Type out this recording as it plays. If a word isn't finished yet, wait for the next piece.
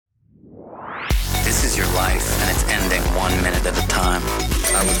your life, and it's ending 1 minute at a time.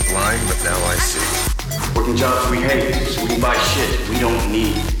 I was blind, but now I see. Working jobs we hate, so we can buy shit we don't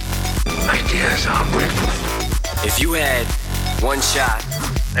need. Ideas are brittle. If you had one shot,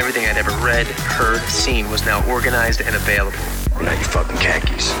 everything I'd ever read, heard, seen was now organized and available. Now you fucking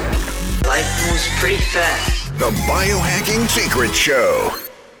khakis. Life moves pretty fast. The Biohacking Secret Show.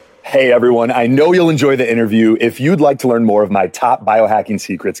 Hey everyone, I know you'll enjoy the interview. If you'd like to learn more of my top biohacking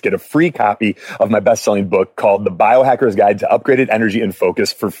secrets, get a free copy of my best-selling book called The Biohacker's Guide to Upgraded Energy and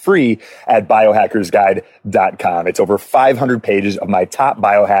Focus for free at biohackersguide.com. It's over 500 pages of my top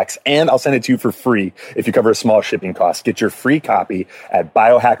biohacks, and I'll send it to you for free if you cover a small shipping cost. Get your free copy at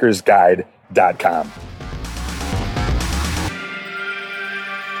biohackersguide.com.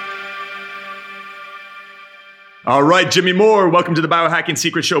 All right, Jimmy Moore, welcome to the Biohacking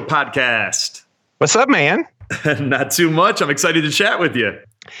Secret Show podcast. What's up, man? Not too much. I'm excited to chat with you.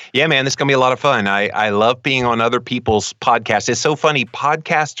 Yeah, man, this is going to be a lot of fun. I love being on other people's podcasts. It's so funny.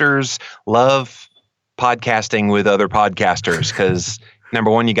 Podcasters love podcasting with other podcasters because,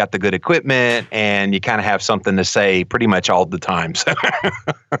 number one, you got the good equipment and you kind of have something to say pretty much all the time. So.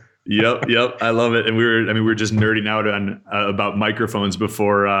 Yep. I love it. And we were just nerding out on about microphones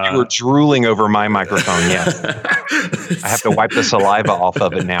before. You were drooling over my microphone. Yes. I have to wipe the saliva off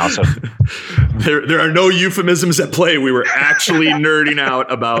of it now. So there are no euphemisms at play. We were actually nerding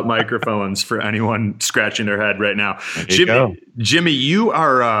out about microphones for anyone scratching their head right now. Jimmy, you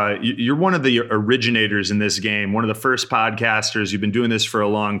are you're one of the originators in this game. One of the first podcasters. You've been doing this for a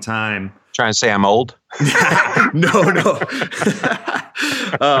long time. Trying to say I'm old? No.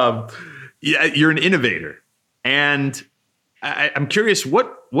 Yeah, you're an innovator, and I'm curious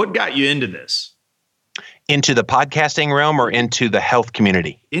what got you into this? Into the podcasting realm or into the health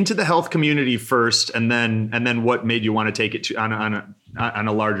community? Into the health community first, and then what made you want to take it to on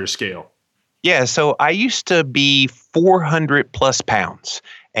a larger scale? Yeah, so I used to be 400 plus pounds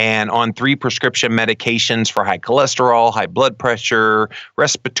and on 3 prescription medications for high cholesterol, high blood pressure,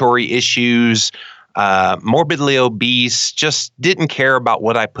 respiratory issues, morbidly obese, just didn't care about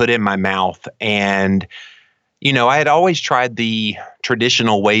what I put in my mouth. And, you know, I had always tried the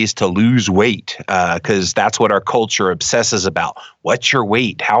traditional ways to lose weight because that's what our culture obsesses about. What's your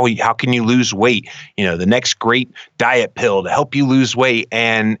weight? How can you lose weight? You know, the next great diet pill to help you lose weight.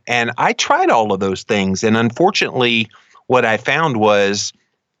 And I tried all of those things. And unfortunately, what I found was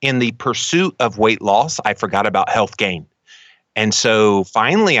in the pursuit of weight loss, I forgot about health gain. And so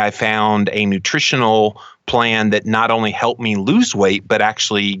finally, I found a nutritional plan that not only helped me lose weight, but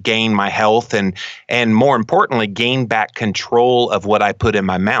actually gain my health and more importantly, gain back control of what I put in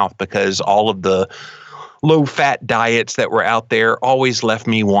my mouth, because all of the low-fat diets that were out there always left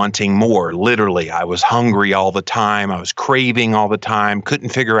me wanting more. Literally, I was hungry all the time. I was craving all the time, couldn't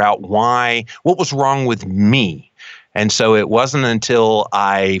figure out why, what was wrong with me. And so it wasn't until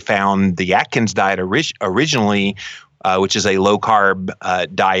I found the Atkins diet originally, which is a low-carb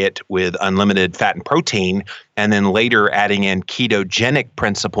diet with unlimited fat and protein, and then later adding in ketogenic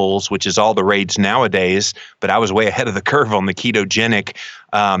principles, which is all the rage nowadays. But I was way ahead of the curve on the ketogenic,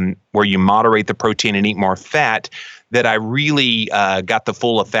 where you moderate the protein and eat more fat, that I really got the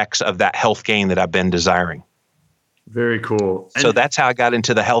full effects of that health gain that I've been desiring. Very cool. So that's how I got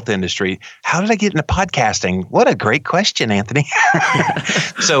into the health industry. How did I get into podcasting? What a great question, Anthony.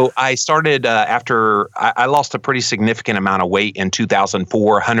 So I started after I lost a pretty significant amount of weight in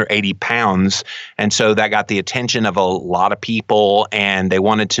 2004, 180 pounds. And so that got the attention of a lot of people and they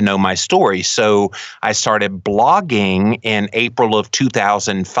wanted to know my story. So I started blogging in April of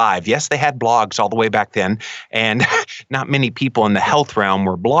 2005. Yes, they had blogs all the way back then. And not many people in the health realm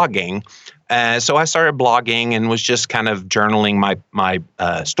were blogging. So I started blogging and was just kind of journaling my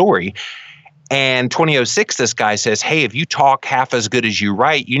story. And 2006, this guy says, hey, if you talk half as good as you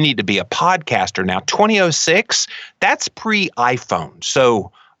write, you need to be a podcaster. Now, 2006, that's pre-iPhone.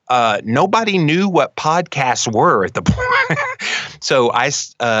 So nobody knew what podcasts were at the point. So I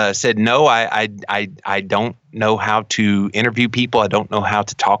said, no, I don't know how to interview people. I don't know how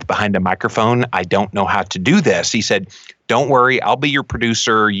to talk behind a microphone. I don't know how to do this. He said, don't worry, I'll be your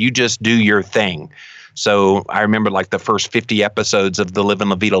producer. You just do your thing. So I remember like the first 50 episodes of the Livin'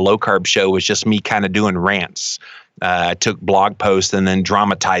 La Vida Low Carb show was just me kind of doing rants. I took blog posts and then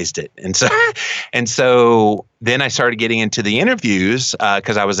dramatized it. And so then I started getting into the interviews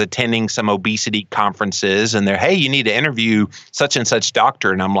because I was attending some obesity conferences and they're, hey, you need to interview such and such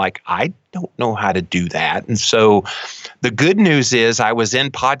doctor. And I'm like, I don't know how to do that. And so the good news is I was in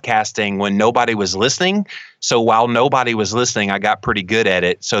podcasting when nobody was listening. So while nobody was listening, I got pretty good at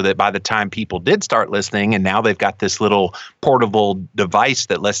it so that by the time people did start listening and now they've got this little portable device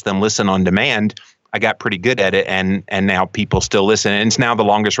that lets them listen on demand, I got pretty good at it, and now people still listen. And it's now the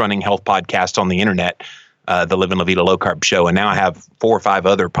longest running health podcast on the internet, the Living La Vida Low Carb Show. And now I have 4 or 5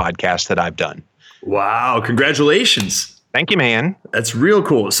 other podcasts that I've done. Wow. Congratulations. Thank you, man. That's real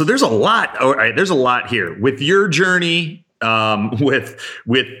cool. So there's a lot. All right. There's a lot here with your journey, with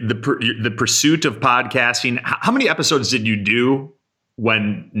the pursuit of podcasting. How many episodes did you do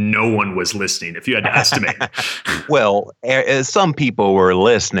when no one was listening, if you had to estimate? Well, some people were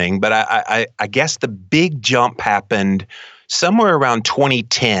listening, but I guess the big jump happened somewhere around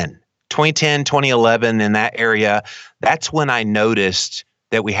 2010, 2011, in that area. That's when I noticed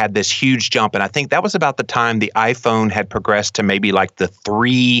that we had this huge jump. And I think that was about the time the iPhone had progressed to maybe like the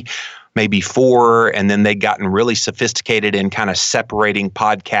 3, maybe 4, and then they'd gotten really sophisticated in kind of separating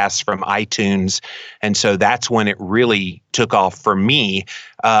podcasts from iTunes. And so that's when it really took off for me.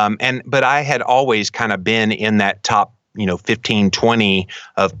 But I had always kind of been in that top, 15, 20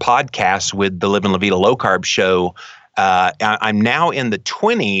 of podcasts with the Living La Vida Low Carb Show. I'm now in the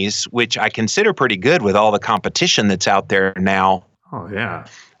 20s, which I consider pretty good with all the competition that's out there now. Oh, yeah.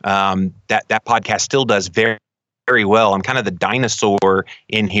 That podcast still does very, very well. I'm kind of the dinosaur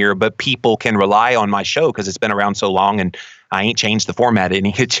in here, but people can rely on my show because it's been around so long and I ain't changed the format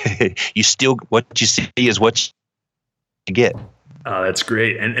any. You still, what you see is what you get. That's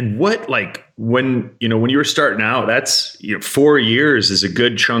great. And what, like, when you were starting out, that's 4 years is a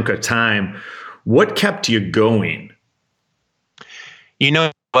good chunk of time. What kept you going?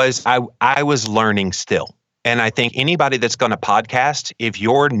 I was learning still. And I think anybody that's going to podcast, if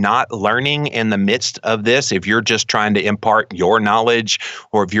you're not learning in the midst of this, if you're just trying to impart your knowledge,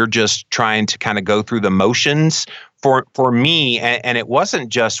 or if you're just trying to kind of go through the motions, for me, and it wasn't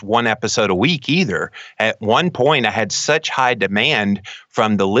just one episode a week either. At one point, I had such high demand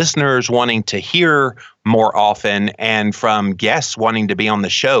from the listeners wanting to hear more often and from guests wanting to be on the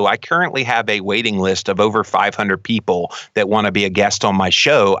show. I currently have a waiting list of over 500 people that want to be a guest on my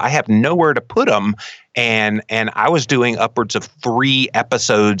show. I have nowhere to put them. And I was doing upwards of 3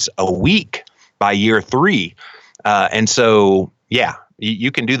 episodes a week by year 3. And so, yeah,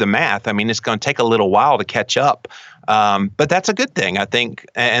 you can do the math. I mean, it's going to take a little while to catch up. But that's a good thing, I think.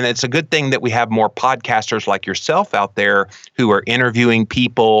 And it's a good thing that we have more podcasters like yourself out there who are interviewing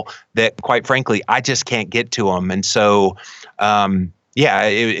people that, quite frankly, I just can't get to them. And so,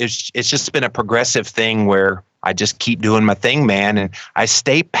 it's just been a progressive thing where I just keep doing my thing, man. And I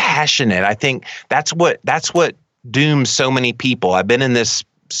stay passionate. I think that's what dooms so many people. I've been in this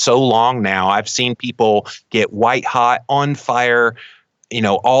so long now. I've seen people get white hot, on fire,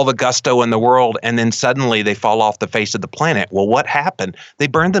 all the gusto in the world, and then suddenly they fall off the face of the planet. Well, what happened? They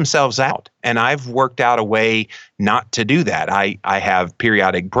burned themselves out. And I've worked out a way not to do that. I have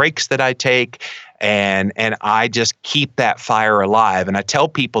periodic breaks that I take, and I just keep that fire alive. And I tell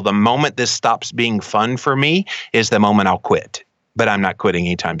people the moment this stops being fun for me is the moment I'll quit. But I'm not quitting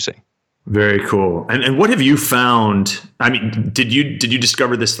anytime soon. Very cool. And what have you found? I mean, did you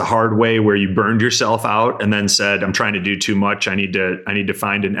discover this the hard way, where you burned yourself out and then said, I'm trying to do too much. I need to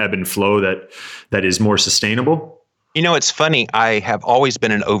find an ebb and flow that is more sustainable? It's funny. I have always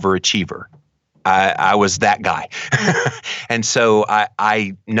been an overachiever. I was that guy. And so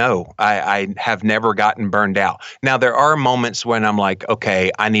I know I have never gotten burned out. Now, there are moments when I'm like, okay,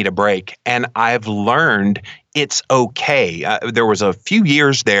 I need a break. And I've learned it's okay. There was a few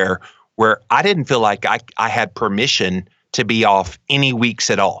years there where I didn't feel like I had permission to be off any weeks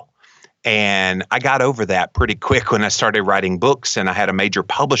at all. And I got over that pretty quick when I started writing books, and I had a major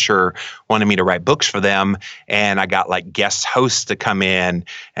publisher wanted me to write books for them. And I got like guest hosts to come in,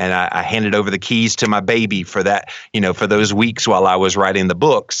 and I handed over the keys to my baby for that, for those weeks while I was writing the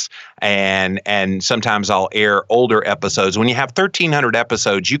books. And sometimes I'll air older episodes. When you have 1,300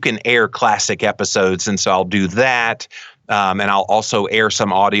 episodes, you can air classic episodes. And so I'll do that. And I'll also air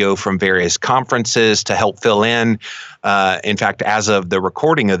some audio from various conferences to help fill in. In fact, as of the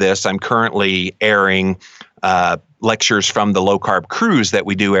recording of this, I'm currently airing lectures from the Low Carb Cruise that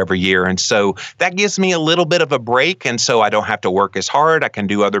we do every year. And so that gives me a little bit of a break. And so I don't have to work as hard. I can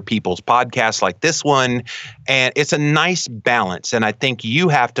do other people's podcasts like this one. And it's a nice balance. And I think you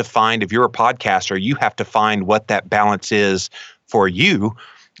have to find, if you're a podcaster, you have to find what that balance is for you.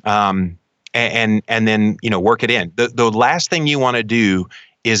 And then, work it in. The last thing you want to do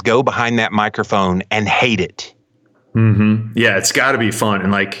is go behind that microphone and hate it. Mm-hmm. Yeah, it's got to be fun.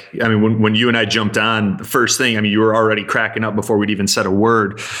 And when you and I jumped on, the first thing, you were already cracking up before we'd even said a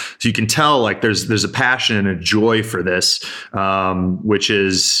word. So you can tell there's a passion and a joy for this, which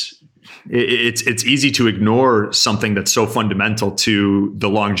is, it's easy to ignore something that's so fundamental to the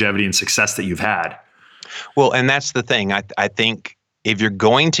longevity and success that you've had. Well, and that's the thing. I think if you're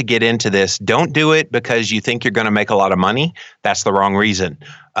going to get into this, don't do it because you think you're going to make a lot of money. That's the wrong reason.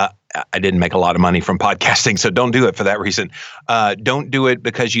 I didn't make a lot of money from podcasting, so don't do it for that reason. Don't do it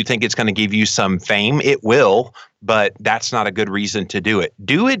because you think it's going to give you some fame. It will, but that's not a good reason to do it.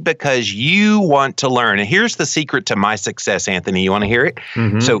 Do it because you want to learn. And here's the secret to my success, Anthony. You want to hear it?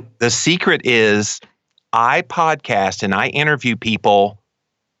 Mm-hmm. So the secret is I podcast and I interview people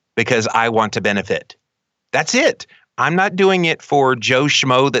because I want to benefit. That's it. I'm not doing it for Joe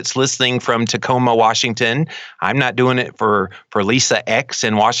Schmo that's listening from Tacoma, Washington. I'm not doing it for Lisa X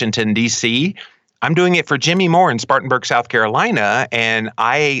in Washington, D.C. I'm doing it for Jimmy Moore in Spartanburg, South Carolina, and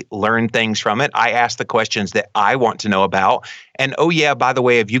I learn things from it. I ask the questions that I want to know about. And oh yeah, by the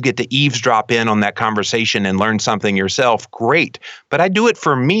way, if you get to eavesdrop in on that conversation and learn something yourself, great. But I do it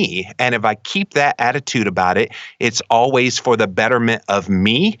for me. And if I keep that attitude about it, it's always for the betterment of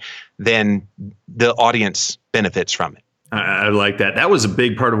me, then the audience benefits from it. I like that. That was a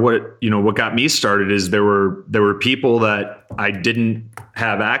big part of what got me started. Is there were people that I didn't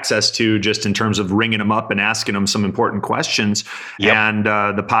have access to, just in terms of ringing them up and asking them some important questions. Yep. And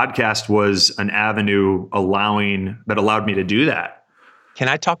the podcast was an avenue that allowed me to do that. Can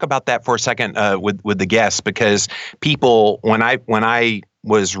I talk about that for a second with the guests? Because people, when I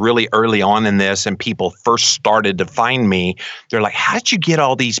was really early on in this and people first started to find me, they're like, how did you get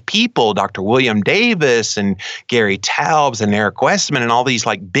all these people, Dr. William Davis and Gary Taubes and Eric Westman and all these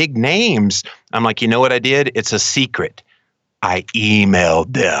like big names? I'm like, you know what I did? It's a secret. I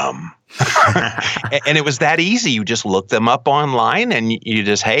emailed them. And it was that easy. You just look them up online and you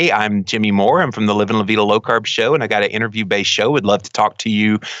just, hey, I'm Jimmy Moore. I'm from the Living La Vida Low Carb Show, and I got an interview-based show. Would love to talk to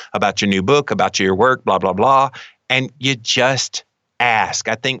you about your new book, about your work, blah, blah, blah. And you just ask.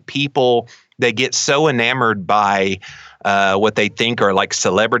 I think people, they get so enamored by what they think are like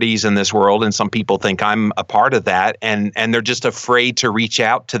celebrities in this world, and some people think I'm a part of that, and they're just afraid to reach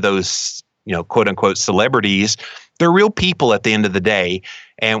out to those, quote unquote celebrities. They're real people at the end of the day.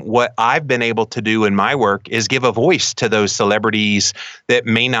 And what I've been able to do in my work is give a voice to those celebrities that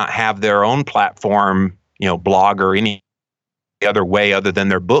may not have their own platform, blog or any other way other than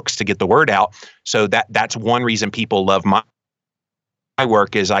their books to get the word out. So that's one reason people love my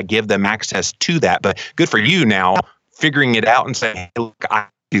work, is I give them access to that. But good for you now figuring it out and saying, hey, look, I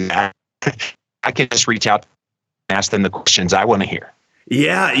do that. I can just reach out and ask them the questions I want to hear.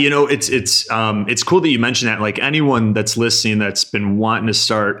 Yeah, it's cool that you mentioned that. Like, anyone that's listening that's been wanting to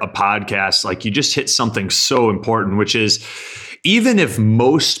start a podcast, like, you just hit something so important, which is, even if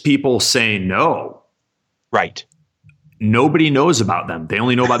most people say no, right, nobody knows about them. They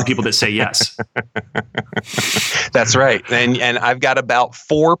only know about the people that say yes. That's right. And I've got about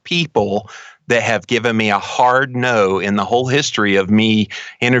 4 people that have given me a hard no in the whole history of me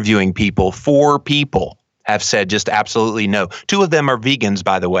interviewing people. 4 people have said just absolutely no. 2 of them are vegans,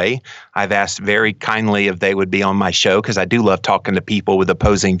 by the way. I've asked very kindly if they would be on my show, because I do love talking to people with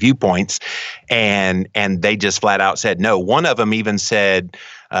opposing viewpoints. And they just flat out said no. One of them even said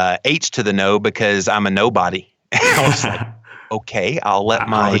H to the no, because I'm a nobody. I was like, okay, I'll let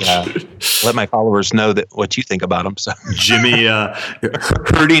my followers know that what you think about them. So, Jimmy,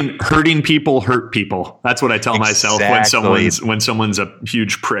 hurting people hurt people. That's what I tell myself when someone's a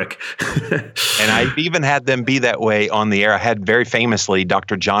huge prick. And I've even had them be that way on the air. I had very famously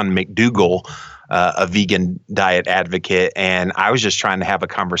Dr. John McDougall, a vegan diet advocate, and I was just trying to have a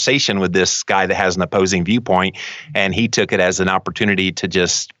conversation with this guy that has an opposing viewpoint, and he took it as an opportunity to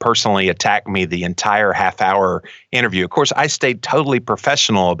just personally attack me the entire half-hour interview. Of course, I stayed totally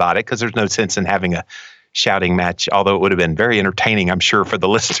professional about it, because there's no sense in having a shouting match, although it would have been very entertaining, I'm sure, for the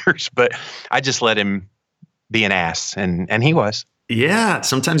listeners. But I just let him be an ass, and he was. Yeah,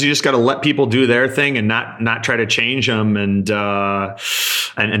 sometimes you just got to let people do their thing and not try to change them, and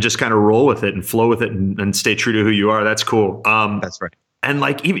just kind of roll with it and flow with it and stay true to who you are. That's cool. That's right. And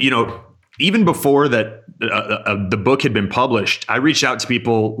like, even before that, the book had been published, I reached out to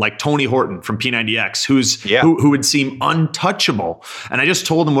people like Tony Horton from P90X, who would seem untouchable. And I just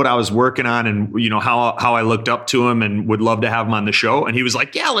told him what I was working on, and how I looked up to him and would love to have him on the show. And he was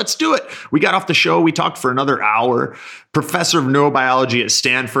like, yeah, let's do it. We got off the show. We talked for another hour. Professor of neurobiology at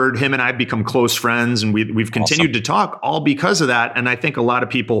Stanford. Him and I have become close friends, and we've continued to talk, all because of that. And I think a lot of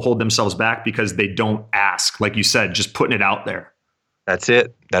people hold themselves back because they don't ask, like you said, just putting it out there. That's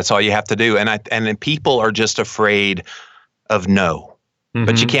it. That's all you have to do. And people are just afraid of no. Mm-hmm.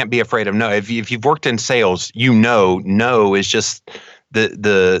 But you can't be afraid of no. If you've worked in sales, no is just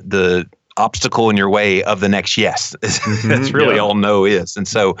the obstacle in your way of the next yes. That's really all no is. And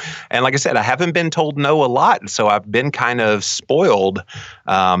so, and like I said, I haven't been told no a lot. So I've been kind of spoiled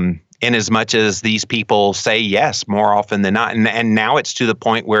in as much as these people say yes more often than not. And now it's to the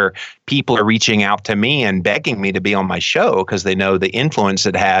point where people are reaching out to me and begging me to be on my show because they know the influence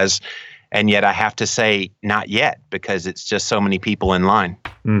it has. And yet I have to say not yet because it's just so many people in line.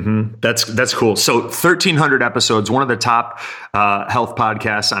 Mm-hmm. That's cool. So 1,300 episodes, one of the top health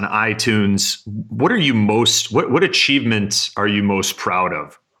podcasts on iTunes. What achievements are you most proud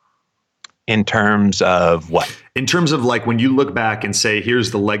of? In terms of what? In terms of like when you look back and say,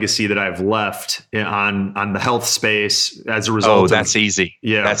 here's the legacy that I've left on the health space as a result. Oh, that's easy.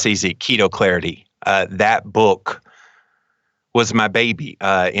 Yeah, that's easy. Keto Clarity. That book was my baby.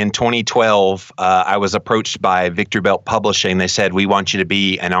 In 2012, I was approached by Victory Belt Publishing. They said, we want you to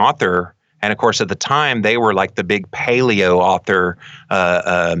be an author. And of course, at the time, they were like the big paleo author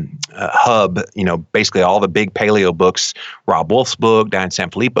hub, basically all the big paleo books, Rob Wolf's book, Diane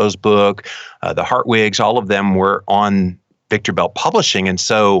Sanfilippo's book, the Hartwigs, all of them were on Victory Belt Publishing. And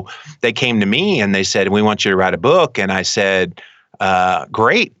so they came to me and they said, we want you to write a book. And I said,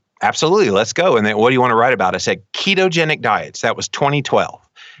 great, absolutely, let's go. And then, what do you want to write about? I said, ketogenic diets. That was 2012.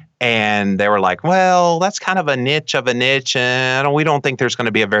 And they were like, well, that's kind of a niche of a niche. And we don't think there's going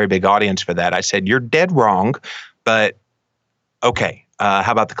to be a very big audience for that. I said, you're dead wrong. But okay,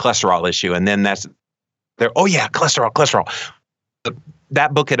 how about the cholesterol issue? And then oh yeah, cholesterol.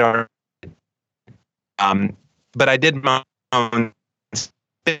 That book had already, but I did my own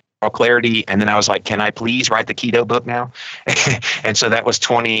Clarity. And then I was like, can I please write the keto book now? And so that was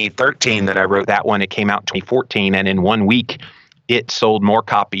 2013 that I wrote that one. It came out 2014. And in 1 week, it sold more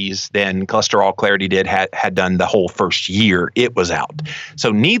copies than Cholesterol Clarity had done the whole first year it was out.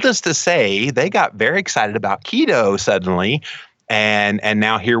 So needless to say, they got very excited about keto suddenly. And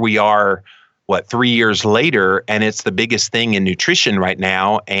now here we are, 3 years later, and it's the biggest thing in nutrition right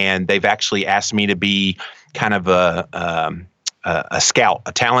now. And they've actually asked me to be kind of a scout,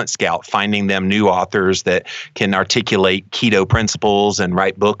 a talent scout, finding them new authors that can articulate keto principles and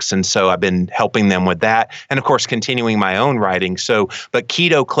write books. And so I've been helping them with that. And of course, continuing my own writing. But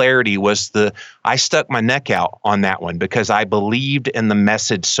Keto Clarity was I stuck my neck out on that one because I believed in the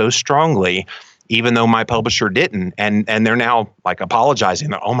message so strongly, even though my publisher didn't. And they're now like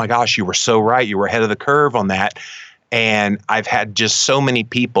apologizing. Oh my gosh, you were so right. You were ahead of the curve on that. And I've had just so many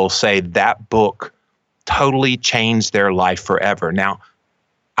people say that book totally changed their life forever. Now,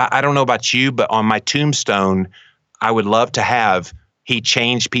 I don't know about you, but on my tombstone, I would love to have, he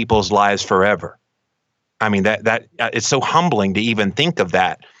changed people's lives forever. I mean, that it's so humbling to even think of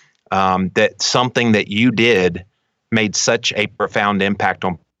that, that something that you did made such a profound impact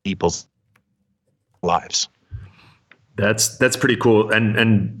on people's lives. That's pretty cool.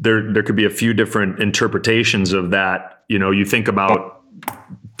 And there could be a few different interpretations of that. You think about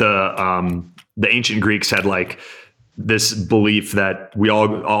the ancient Greeks had like this belief that we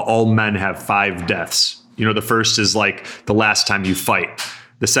all men have 5 deaths. The first is like the last time you fight.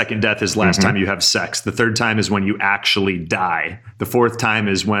 The second death is last time you have sex. The third time is when you actually die. The fourth time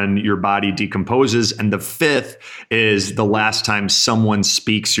is when your body decomposes. And the fifth is the last time someone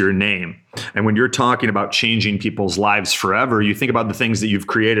speaks your name. And when you're talking about changing people's lives forever, you think about the things that you've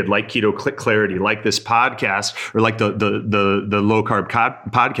created, like Keto Clarity, like this podcast, or like the low carb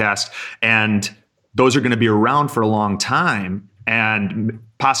podcast. And those are going to be around for a long time and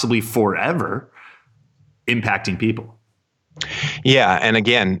possibly forever, impacting people. Yeah. And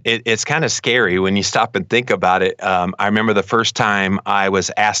again, it's kind of scary when you stop and think about it. I remember the first time I was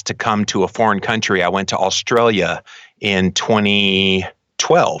asked to come to a foreign country. I went to Australia in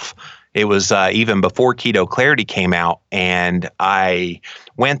 2012. It was even before Keto Clarity came out. And I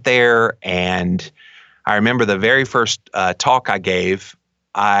went there, and I remember the very first talk I gave,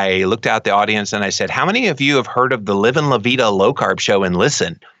 I looked out the audience and I said, how many of you have heard of the Live in La Vida Low Carb Show and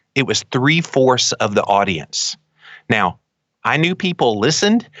listen? It was 3/4 of the audience. Now, I knew people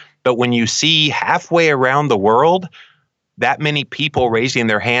listened, but when you see halfway around the world, that many people raising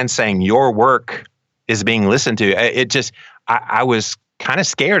their hands saying your work is being listened to, I was kind of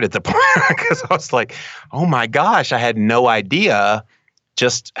scared at the point because I was like, oh my gosh, I had no idea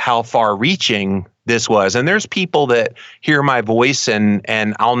just how far reaching this was. And there's people that hear my voice and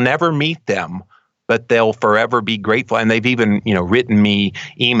I'll never meet them, but they'll forever be grateful. And they've even, written me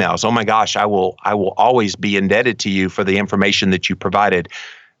emails. Oh my gosh, I will always be indebted to you for the information that you provided.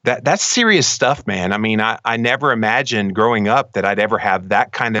 That's serious stuff, man. I mean, I never imagined growing up that I'd ever have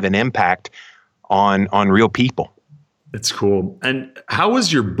that kind of an impact on real people. It's cool. And how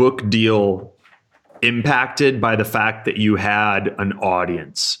was your book deal impacted by the fact that you had an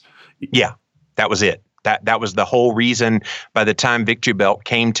audience? Yeah, that was it. That was the whole reason. By the time Victory Belt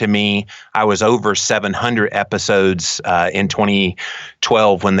came to me, I was over 700 episodes in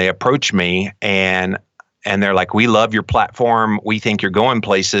 2012 when they approached me, and they're like, "We love your platform. We think you're going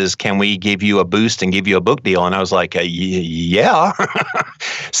places. Can we give you a boost and give you a book deal?" And I was like, "Yeah."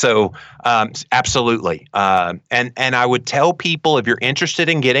 So absolutely. And I would tell people, if you're interested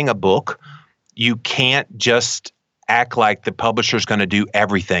in getting a book, you can't just act like the publisher's going to do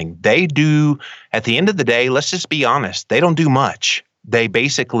everything. They do, at the end of the day, let's just be honest, they don't do much. They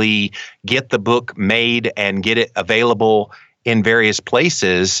basically get the book made and get it available in various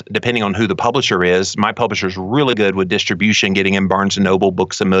places, depending on who the publisher is. My publisher's really good with distribution, getting in Barnes & Noble,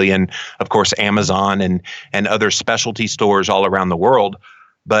 Books A Million, of course, Amazon, and other specialty stores all around the world.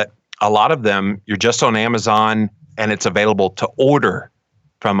 But a lot of them, you're just on Amazon, and it's available to order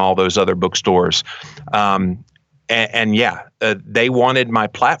from all those other bookstores. They wanted my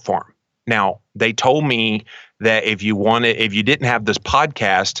platform. Now, they told me that if you didn't have this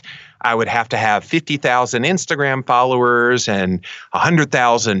podcast, I would have to have 50,000 Instagram followers and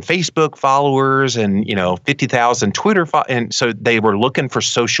 100,000 Facebook followers and 50,000 Twitter and so they were looking for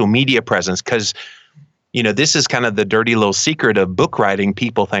social media presence because this is kind of the dirty little secret of book writing.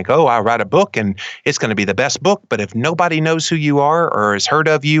 People think, "Oh, I write a book and it's going to be the best book." But if nobody knows who you are or has heard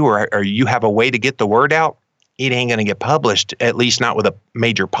of you or you have a way to get the word out, it ain't going to get published, at least not with a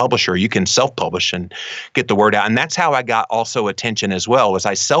major publisher. You can self-publish and get the word out. And that's how I got also attention as well, was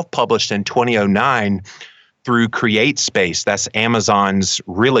I self-published in 2009 through CreateSpace. That's Amazon's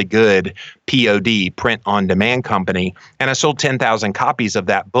really good POD, print on demand company. And I sold 10,000 copies of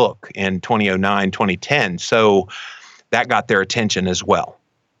that book in 2009, 2010. So that got their attention as well.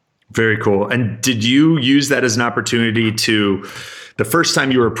 Very cool. And did you use that as an opportunity to, the first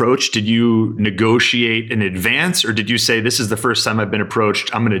time you were approached, did you negotiate in advance, or did you say, "This is the first time I've been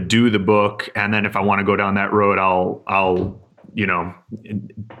approached, I'm going to do the book, and then if I want to go down that road, I'll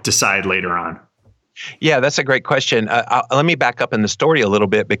decide later on"? Yeah, that's a great question. Let me back up in the story a little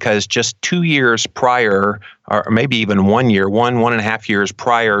bit, because just 2 years prior, or maybe even 1 year, one and a half years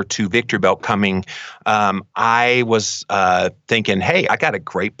prior to Victory Belt coming, I was thinking, hey, I got a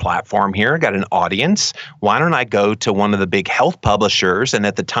great platform here. I got an audience. Why don't I go to one of the big health publishers? And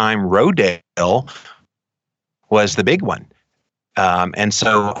at the time, Rodale was the big one. And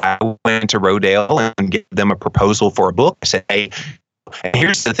so I went to Rodale and gave them a proposal for a book. I said, hey, and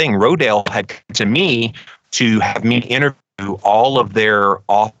here's the thing, Rodale had come to me to have me interview all of their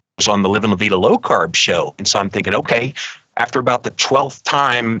authors on the Living La Vida Low Carb show. And so I'm thinking, okay, after about the 12th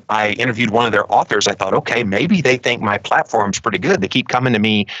time I interviewed one of their authors, I thought, okay, maybe they think my platform's pretty good. They keep coming to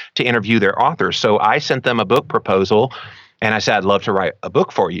me to interview their authors. So I sent them a book proposal and I said, I'd love to write a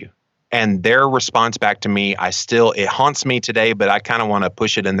book for you. And their response back to me, it haunts me today, but I kind of want to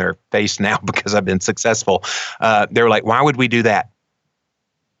push it in their face now because I've been successful. They were like, why would we do that?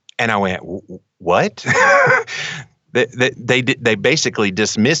 And I went, what? They basically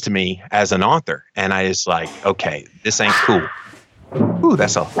dismissed me as an author. And I was like, okay, this ain't cool. Ooh,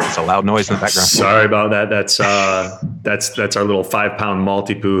 that's a loud noise in the background. Sorry about that. That's our little 5-pound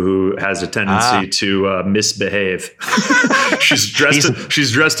Maltipoo who has a tendency to misbehave. She's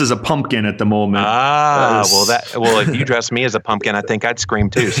dressed as a pumpkin at the moment. Well, if you dressed me as a pumpkin, I think I'd scream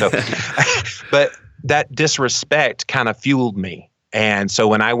too. So, but that disrespect kind of fueled me. And so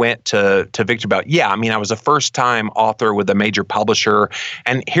when I went to Victory Belt, I was a first-time author with a major publisher.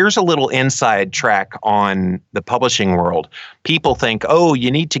 And here's a little inside track on the publishing world. People think, oh, you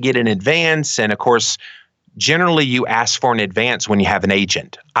need to get an advance. And of course, generally you ask for an advance when you have an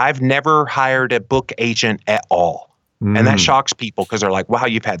agent. I've never hired a book agent at all. And that shocks people because they're like, wow,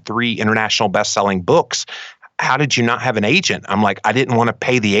 you've had 3 international best-selling books. How did you not have an agent? I'm like, I didn't want to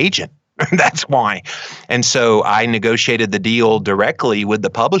pay the agent. That's why. And so I negotiated the deal directly with the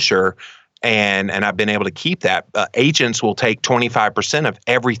publisher, and I've been able to keep that. Agents will take 25% of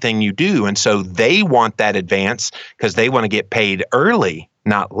everything you do. And so they want that advance because they want to get paid early,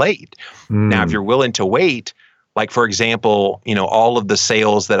 not late. Now, if you're willing to wait, like, for example, all of the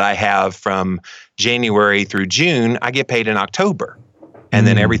sales that I have from January through June, I get paid in October. And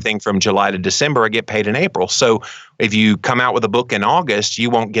then everything from July to December, I get paid in April. So if you come out with a book in August, you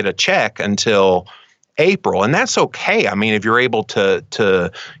won't get a check until April. And that's okay. I mean, if you're able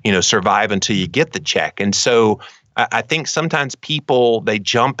to survive until you get the check. And so I think sometimes people, they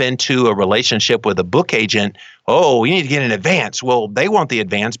jump into a relationship with a book agent. Oh, we need to get an advance. Well, they want the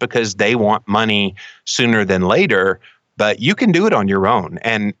advance because they want money sooner than later. But you can do it on your own.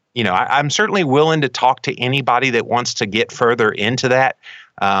 And I'm certainly willing to talk to anybody that wants to get further into that.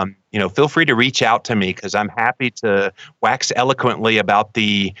 Feel free to reach out to me because I'm happy to wax eloquently about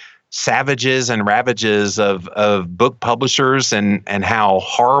the savages and ravages of book publishers and how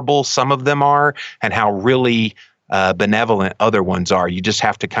horrible some of them are and how really benevolent other ones are. You just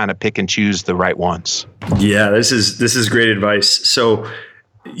have to kind of pick and choose the right ones. Yeah, this is great advice. So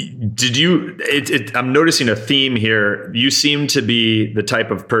did you, I'm noticing a theme here. You seem to be the type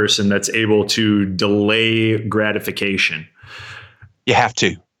of person that's able to delay gratification. You have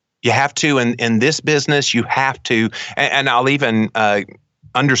to. You have to. In this business, you have to. And I'll even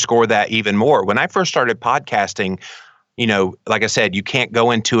underscore that even more. When I first started podcasting, like I said, you can't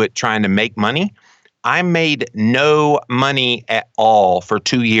go into it trying to make money. I made no money at all for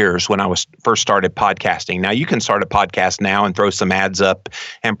 2 years when I first started podcasting. Now, you can start a podcast now and throw some ads up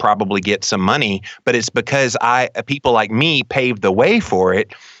and probably get some money, but it's because people like me paved the way for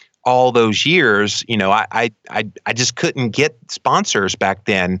it all those years. I just couldn't get sponsors back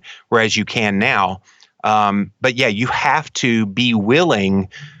then, whereas you can now. But yeah, you have to be willing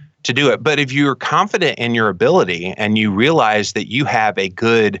to do it. But if you're confident in your ability and you realize that you have a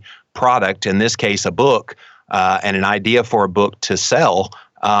good product, in this case, a book, and an idea for a book to sell,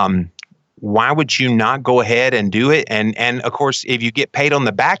 why would you not go ahead and do it? And of course, if you get paid on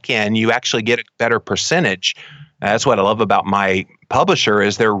the back end, you actually get a better percentage. That's what I love about my publisher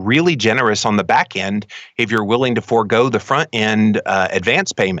is they're really generous on the back end if you're willing to forego the front end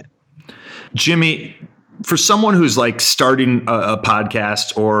advance payment. Jimmy, for someone who's like starting a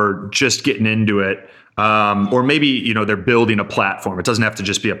podcast or just getting into it, or maybe, they're building a platform. It doesn't have to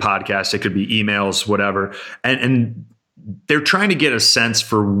just be a podcast. It could be emails, whatever. And they're trying to get a sense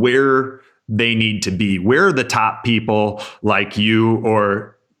for where they need to be. Where are the top people like you,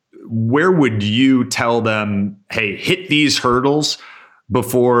 or where would you tell them, hey, hit these hurdles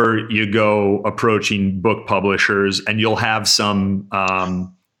before you go approaching book publishers, and you'll have some,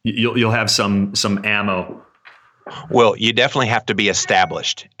 you'll have some ammo? Well, you definitely have to be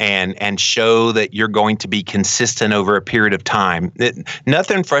established and show that you're going to be consistent over a period of time.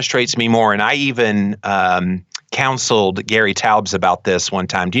 Nothing frustrates me more, and I even counseled Gary Taubes about this one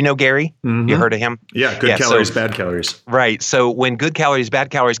time. Do you know Gary? Mm-hmm. You heard of him? Yeah, Good Calories, Bad Calories. Right. So when Good Calories, Bad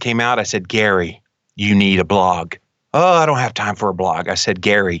Calories came out, I said, Gary, you need a blog. Oh, I don't have time for a blog. I said,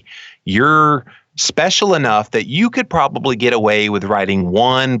 Gary, you're special enough that you could probably get away with writing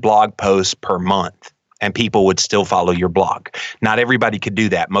one blog post per month, and people would still follow your blog. Not everybody could do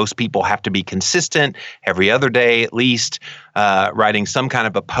that. Most people have to be consistent every other day, at least, writing some kind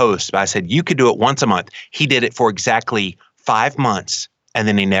of a post. But I said, you could do it once a month. He did it for exactly 5 months, and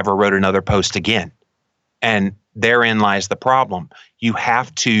then he never wrote another post again. And therein lies the problem. You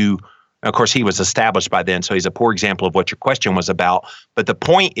have to, of course, he was established by then, so he's a poor example of what your question was about. But the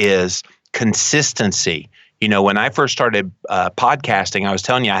point is consistency. When I first started podcasting, I was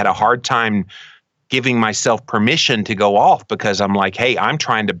telling you I had a hard time giving myself permission to go off because I'm like, hey, I'm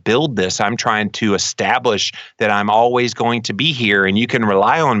trying to build this. I'm trying to establish that I'm always going to be here and you can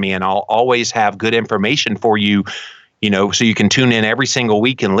rely on me and I'll always have good information for you, so you can tune in every single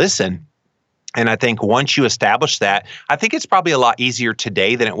week and listen. And I think once you establish that, I think it's probably a lot easier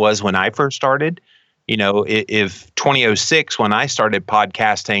today than it was when I first started. If 2006, when I started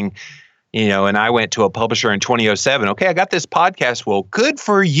podcasting, and I went to a publisher in 2007. Okay, I got this podcast. Well, good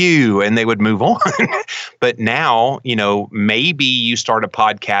for you. And they would move on. But now, maybe you start a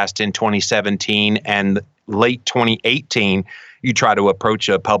podcast in 2017 and late 2018, you try to approach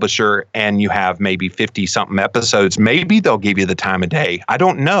a publisher and you have maybe 50 something episodes. Maybe they'll give you the time of day. I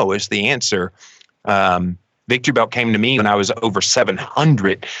don't know is the answer. Victory Belt came to me when I was over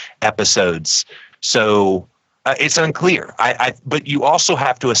 700 episodes. So it's unclear. But you also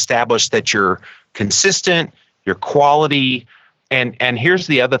have to establish that you're consistent, your quality. And here's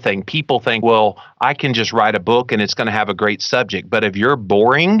the other thing. People think, well, I can just write a book and it's going to have a great subject. But if you're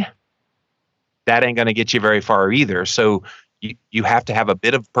boring, that ain't going to get you very far either. So you have to have a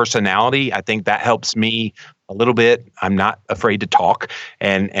bit of personality. I think that helps me a little bit. I'm not afraid to talk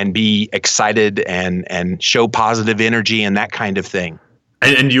and be excited and show positive energy and that kind of thing.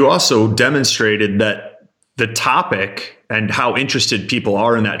 And you also demonstrated that the topic and how interested people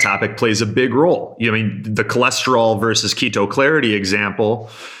are in that topic plays a big role. The cholesterol versus keto clarity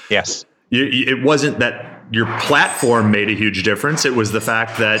example. Yes. It wasn't that your platform made a huge difference. It was the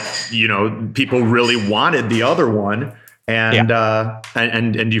fact that, people really wanted the other one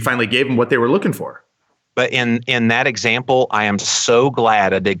and you finally gave them what they were looking for. But in that example, I am so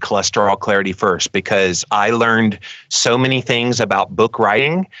glad I did cholesterol clarity first because I learned so many things about book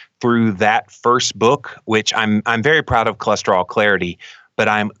writing through that first book, which I'm very proud of cholesterol clarity. but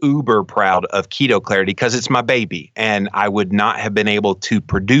I'm uber proud of Keto Clarity because it's my baby. And I would not have been able to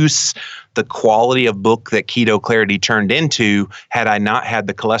produce the quality of book that Keto Clarity turned into had I not had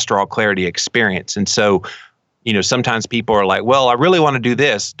the Cholesterol Clarity experience. And so, sometimes people are like, well, I really want to do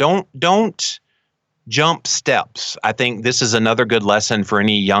this. Don't jump steps. I think this is another good lesson for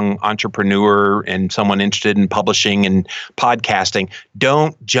any young entrepreneur and someone interested in publishing and podcasting.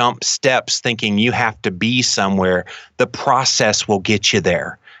 Don't jump steps thinking you have to be somewhere. The process will get you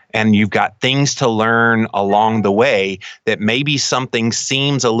there. And you've got things to learn along the way that maybe something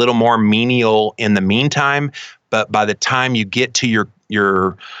seems a little more menial in the meantime, but by the time you get to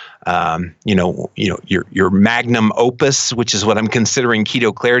your magnum opus, which is what I'm considering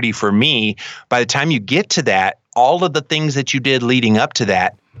Keto Clarity for me, by the time you get to that, all of the things that you did leading up to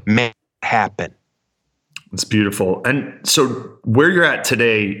that may happen. It's beautiful. And so where you're at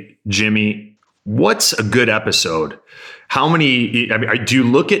today, Jimmy, what's a good episode? How many, do you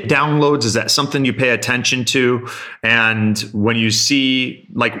look at downloads? Is that something you pay attention to? And when you see,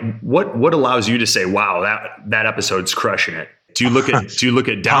 what allows you to say, wow, that episode's crushing it? Do you look at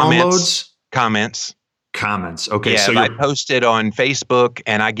downloads? Comments. Okay. Yeah, so I post it on Facebook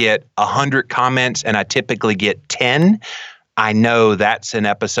and I get 100 comments and I typically get 10. I know that's an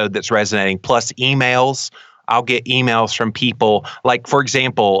episode that's resonating, plus emails. I'll get emails from people like, for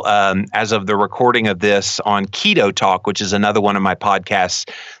example, as of the recording of this on Keto Talk, which is another one of my podcasts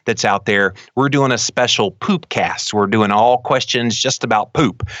that's out there, we're doing a special poop cast. We're doing all questions just about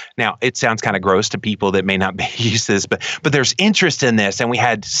poop. Now, it sounds kind of gross to people that may not be used to this, but there's interest in this. And we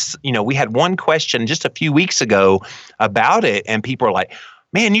had one question just a few weeks ago about it, and people are like,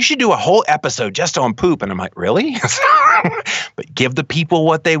 man, you should do a whole episode just on poop. And I'm like, really? But give the people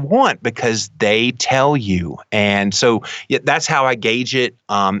what they want because they tell you. And so that's how I gauge it.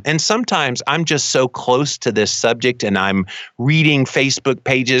 And sometimes I'm just so close to this subject and I'm reading Facebook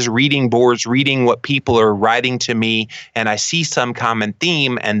pages, reading boards, reading what people are writing to me, and I see some common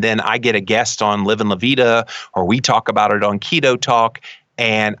theme, and then I get a guest on Livin' La Vida, or we talk about it on Keto Talk,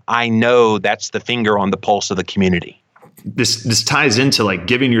 and I know that's the finger on the pulse of the community. This ties into like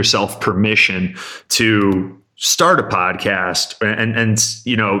giving yourself permission to start a podcast and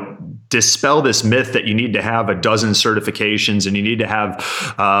dispel this myth that you need to have a dozen certifications and you need to have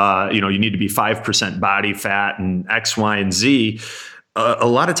you need to be 5% body fat and X, Y, and Z. A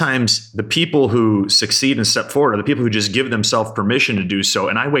lot of times the people who succeed and step forward are the people who just give themselves permission to do so.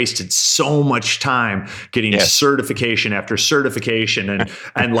 And I wasted so much time getting certification after certification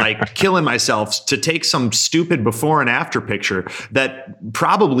and like killing myself to take some stupid before and after picture that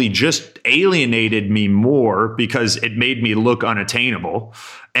probably just alienated me more because it made me look unattainable.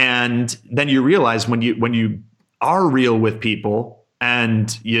 And then you realize when you are real with people,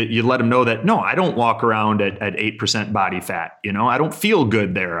 and you let them know that, no, I don't walk around at 8% body fat. I don't feel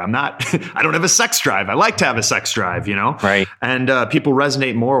good there. I don't have a sex drive. I like to have a sex drive, Right. And people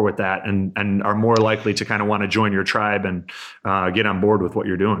resonate more with that and are more likely to kind of want to join your tribe and get on board with what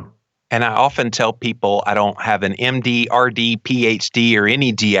you're doing. And I often tell people I don't have an MD, RD, PhD, or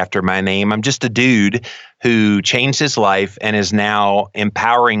any D after my name. I'm just a dude who changed his life and is now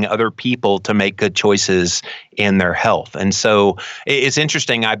empowering other people to make good choices in their health. And so it's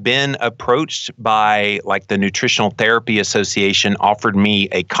interesting. I've been approached by like the Nutritional Therapy Association offered me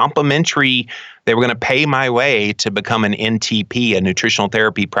a complimentary, they were going to pay my way to become an NTP, a nutritional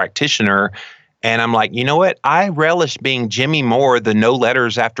therapy practitioner. And I'm like, you know what? I relish being Jimmy Moore, the no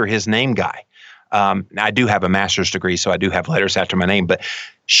letters after his name guy. I do have a master's degree, so I do have letters after my name, but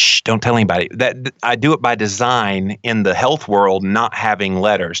don't tell anybody. That I do it by design in the health world, not having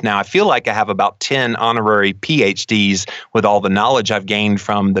letters. Now, I feel like I have about 10 honorary PhDs with all the knowledge I've gained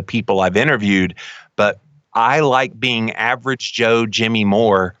from the people I've interviewed, but I like being average Joe Jimmy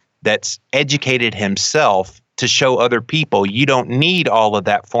Moore that's educated himself to show other people you don't need all of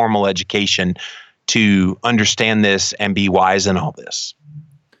that formal education to understand this and be wise in all this.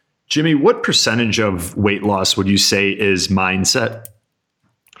 Jimmy, what percentage of weight loss would you say is mindset?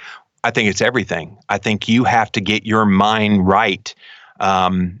 I think it's everything. I think you have to get your mind right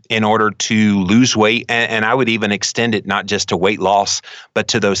in order to lose weight. And I would even extend it not just to weight loss, but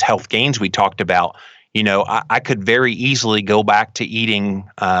to those health gains we talked about. I could very easily go back to eating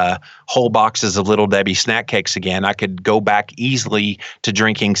whole boxes of Little Debbie snack cakes again. I could go back easily to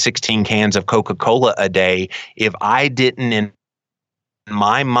drinking 16 cans of Coca-Cola a day if I didn't, in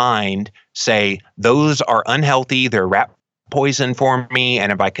my mind, say those are unhealthy, they're rat poison for me,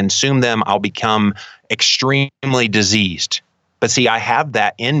 and if I consume them, I'll become extremely diseased. But see, I have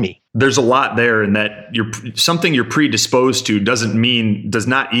that in me. There's a lot there in that something you're predisposed to does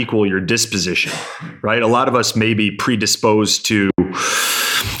not equal your disposition, right? A lot of us may be predisposed to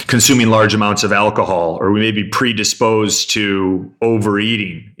consuming large amounts of alcohol, or we may be predisposed to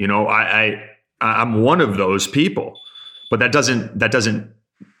overeating. You know, I'm one of those people, but that doesn't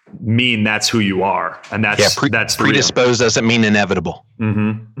mean that's who you are. And that's predisposed doesn't mean inevitable.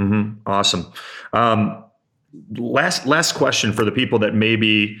 Awesome. Last question for the people that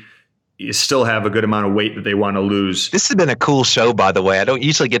maybe still have a good amount of weight that they want to lose. This has been a cool show, by the way. I don't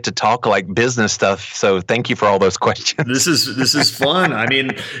usually get to talk like business stuff, so thank you for all those questions. This is fun. I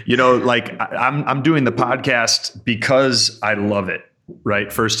mean, you know, like I'm doing the podcast because I love it,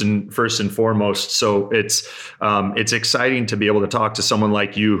 right? First and foremost. So it's exciting to be able to talk to someone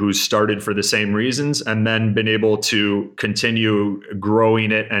like you who's started for the same reasons and then been able to continue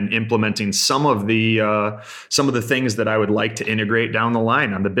growing it and implementing some of the things that I would like to integrate down the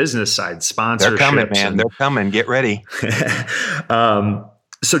line on the business side, sponsorships. They're coming, man. They're coming. Get ready.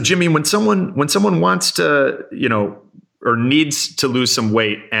 So Jimmy, when someone wants to, you know, or needs to lose some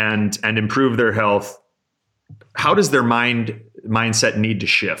weight and improve their health, how does their mindset need to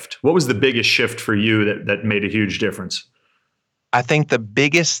shift? What was the biggest shift for you that made a huge difference? I think the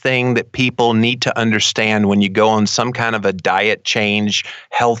biggest thing that people need to understand when you go on some kind of a diet change,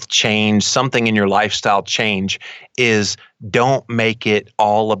 health change, something in your lifestyle change is don't make it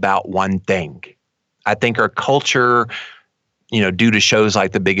all about one thing. I think our culture, you know, due to shows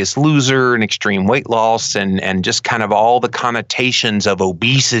like The Biggest Loser and Extreme Weight Loss and just kind of all the connotations of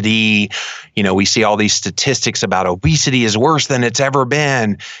obesity, you know, we see all these statistics about obesity is worse than it's ever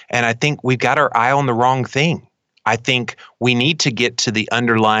been. And I think we've got our eye on the wrong thing. I think we need to get to the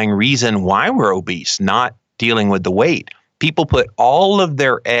underlying reason why we're obese, not dealing with the weight. People put all of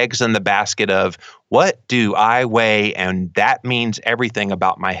their eggs in the basket of what do I weigh? And that means everything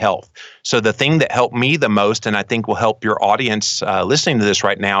about my health. So the thing that helped me the most, and I think will help your audience listening to this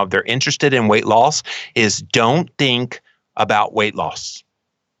right now, if they're interested in weight loss, is don't think about weight loss.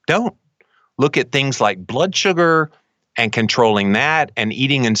 Don't. Look at things like blood sugar and controlling that and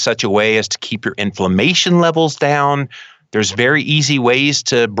eating in such a way as to keep your inflammation levels down. There's very easy ways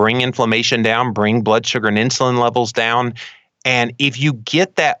to bring inflammation down, bring blood sugar and insulin levels down. And if you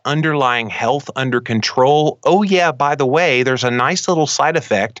get that underlying health under control, oh yeah, by the way, there's a nice little side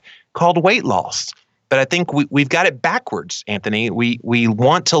effect called weight loss. But I think we've got it backwards, Anthony. We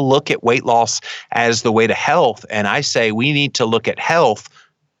want to look at weight loss as the way to health. And I say we need to look at health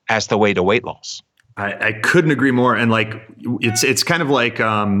as the way to weight loss. I couldn't agree more. And like, it's kind of like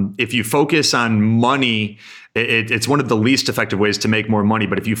if you focus on money, it's one of the least effective ways to make more money.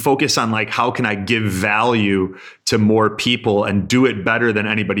 But if you focus on like, how can I give value to more people and do it better than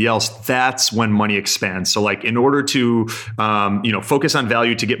anybody else, that's when money expands. So like in order to, focus on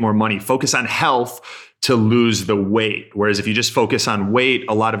value to get more money, focus on health to lose the weight. Whereas if you just focus on weight,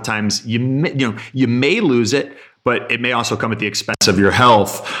 a lot of times you may lose it, but it may also come at the expense of your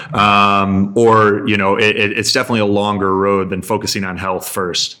health. It's definitely a longer road than focusing on health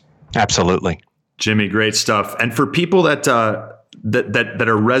first. Absolutely. Jimmy, great stuff. And for people that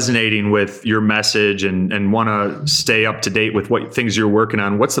are resonating with your message and want to stay up to date with what things you're working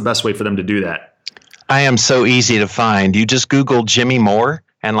on, what's the best way for them to do that? I am so easy to find. You just Google Jimmy Moore.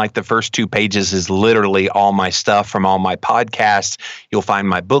 And like the first 2 pages is literally all my stuff from all my podcasts. You'll find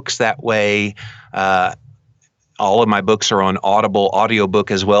my books that way. All of my books are on Audible audiobook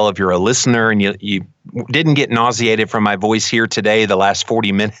as well. If you're a listener and you didn't get nauseated from my voice here today, the last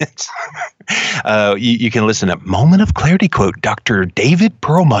 40 minutes, you can listen to Moment of Clarity quote, Dr. David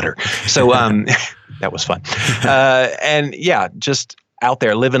Perlmutter. So that was fun. And yeah, just out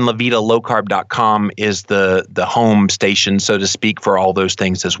there, livinlavita.lowcarb.com is the home station, so to speak, for all those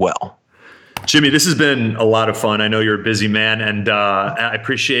things as well. Jimmy, this has been a lot of fun. I know you're a busy man, and I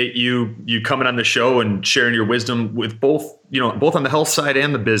appreciate you coming on the show and sharing your wisdom with both on the health side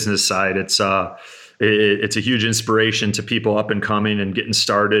and the business side. It's a huge inspiration to people up and coming and getting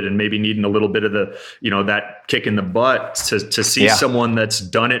started and maybe needing a little bit of that kick in the butt to see someone that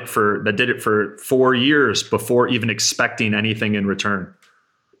did it for 4 years before even expecting anything in return.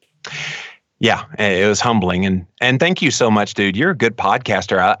 Yeah, it was humbling. And thank you so much, dude. You're a good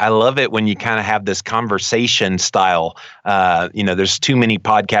podcaster. I love it when you kind of have this conversation style. There's too many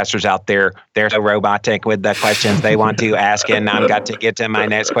podcasters out there. They're so robotic with the questions they want to ask, and I've got to get to my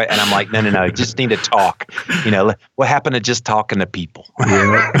next question. And I'm like, no, you just need to talk. What happened to just talking to people?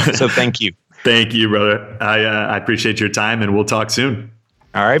 So thank you. Thank you, brother. I appreciate your time, and we'll talk soon.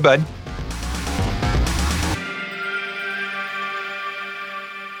 All right, bud.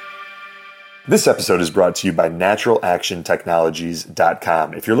 This episode is brought to you by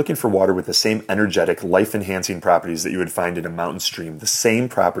naturalactiontechnologies.com. If you're looking for water with the same energetic, life-enhancing properties that you would find in a mountain stream, the same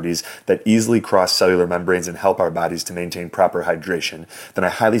properties that easily cross cellular membranes and help our bodies to maintain proper hydration, then I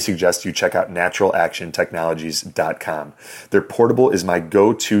highly suggest you check out naturalactiontechnologies.com. Their portable is my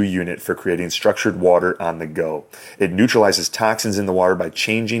go-to unit for creating structured water on the go. It neutralizes toxins in the water by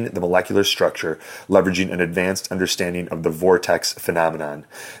changing the molecular structure, leveraging an advanced understanding of the vortex phenomenon.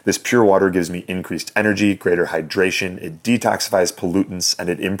 This pure water gives me increased energy, greater hydration, it detoxifies pollutants, and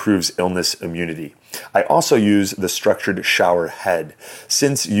it improves illness immunity. I also use the structured shower head.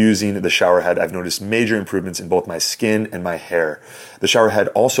 Since using the shower head, I've noticed major improvements in both my skin and my hair. The shower head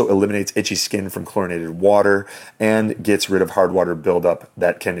also eliminates itchy skin from chlorinated water and gets rid of hard water buildup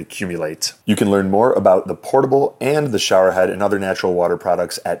that can accumulate. You can learn more about the portable and the shower head and other natural water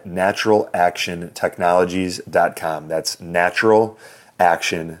products at naturalactiontechnologies.com. That's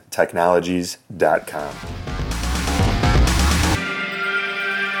naturalactiontechnologies.com.